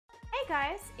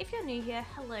guys, if you're new here,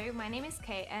 hello, my name is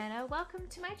Cate and welcome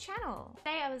to my channel.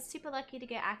 Today I was super lucky to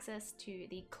get access to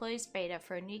the closed beta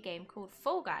for a new game called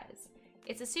Fall Guys.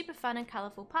 It's a super fun and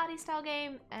colourful party style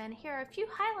game, and here are a few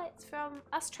highlights from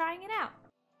us trying it out.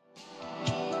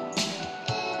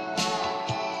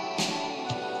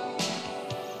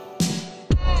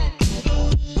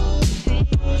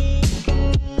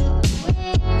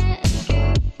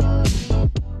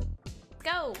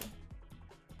 Go!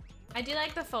 I do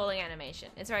like the falling animation.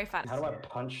 It's very fun. How do I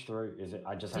punch through? Is it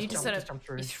I just have You to just jump? sort of jump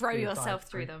through. you throw You yourself dive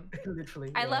through through. them.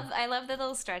 Literally. I love the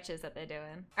little stretches that they're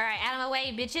doing. All right, out of my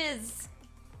way, bitches.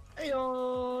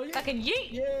 Heyo! Yeah. Fucking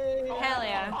yeet! Yay! Hell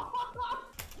yeah! Oh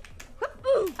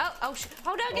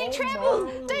no! Don't trample!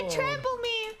 no. Don't trample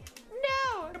me!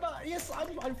 No! Come on, yes,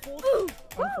 I'm fourth. Woo. I'm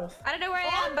fourth. I don't know where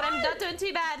I am, but I'm not doing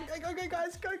too bad. Go,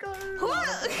 guys, go! Woo.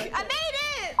 I made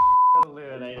it!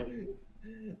 Eliminated.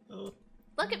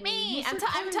 Look at me! You're so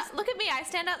Look at me! I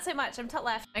stand out so much. I'm top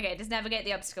left. Okay, just navigate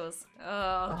the obstacles.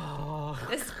 Oh,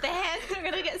 this fan! I'm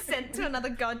gonna get sent to another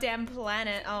goddamn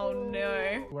planet. Oh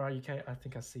no! Where are you, Kate? I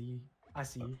think I see you. I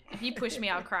see you. If you push me,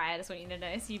 I'll cry. I just want you to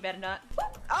know, so you better not.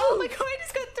 Oh my god! I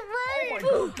just got thrown!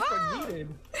 Oh my god, you got yeeted.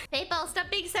 People, stop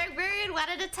being so rude. One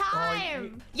at a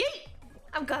time. Yeet!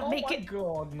 I'm gonna make it.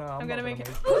 Oh my god, no. I'm gonna make it.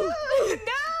 it.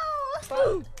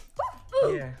 No!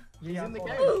 Yeah. Yeah, in the I'm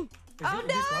game. fine. Is Oh it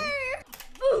this one?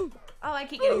 no! Oh, I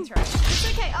keep getting thrown. It's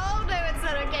okay. Oh no, it's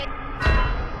not okay.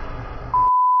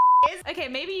 Okay,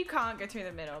 maybe you can't go through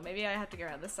the middle. Maybe I have to go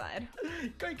around the side.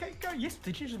 Go, Kate, go. Yes,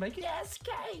 did you just make it? Yes,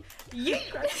 Kate.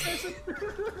 Yeet!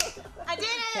 I did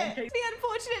it! Okay. The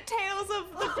unfortunate tales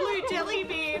of the blue jelly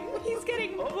bean. He's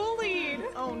getting bullied.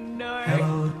 Oh no.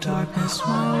 Hello, darkness,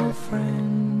 my old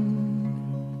friend.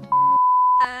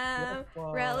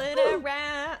 Rolling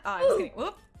around. Oh, I'm just kidding.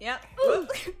 Whoop. Yep. Whoop.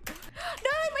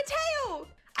 No, my tail!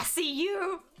 I see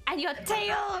you and your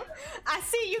tail. I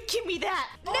see you. Give me that.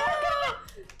 No!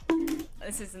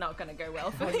 This is not gonna go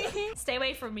well for me. Stay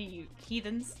away from me, you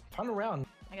heathens. Turn around.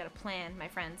 I got a plan, my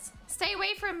friends. Stay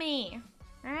away from me.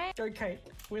 All right? Go, Kate.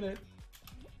 Win it.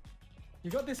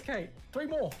 You got this, Kate. 3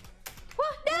 more.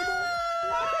 What? No!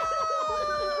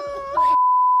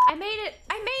 I made it.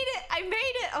 I made it. I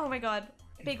made it. Oh my god.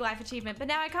 Big life achievement. But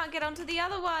now I can't get onto the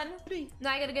other one.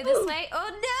 Now I gotta go this way. Oh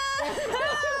no!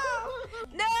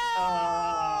 No!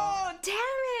 Damn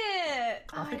it!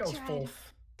 I think I was tried.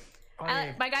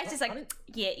 4th. My guy's just like,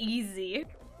 yeah, easy.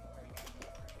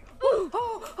 Oh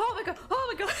my god! Oh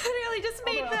my god! I really just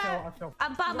made that. I fell.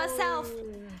 I'm by myself.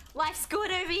 Life's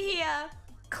good over here.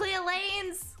 Clear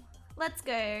lanes. Let's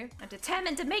go. I'm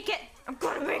determined to make it. I'm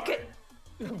gonna make it.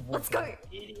 Let's go.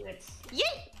 Idiots.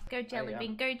 Yeet! Go jelly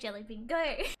bean, go jelly bean, go.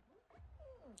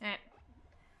 Alright.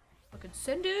 I can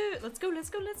send it. Let's go, let's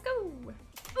go, let's go.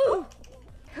 Ooh.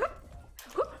 No!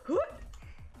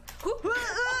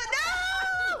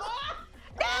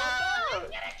 No!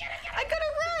 I gotta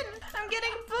run! I'm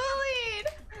getting bullied!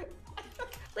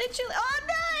 Literally. Oh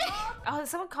no! Oh, there's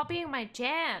someone copying my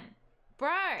jam. Bro,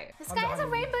 this guy has a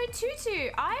rainbow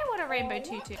tutu. I want a rainbow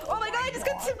tutu. Oh my god, I just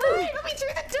got to put me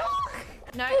through the door!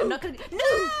 No, I'm not gonna.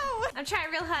 No! I'm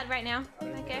trying real hard right now.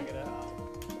 Okay.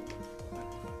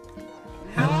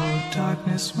 Hello,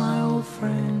 darkness, my old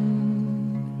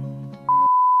friend.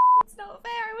 It's not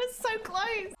fair. I was so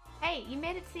close. Hey, you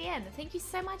made it to the end. Thank you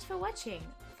so much for watching.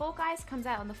 Fall Guys comes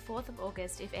out on the 4th of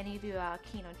August if any of you are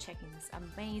keen on checking this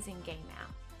amazing game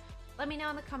out. Let me know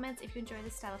in the comments if you enjoy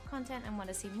this style of content and want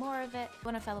to see more of it. If you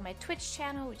want to follow my Twitch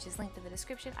channel, which is linked in the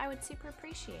description, I would super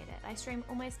appreciate it. I stream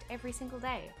almost every single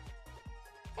day.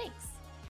 Thanks.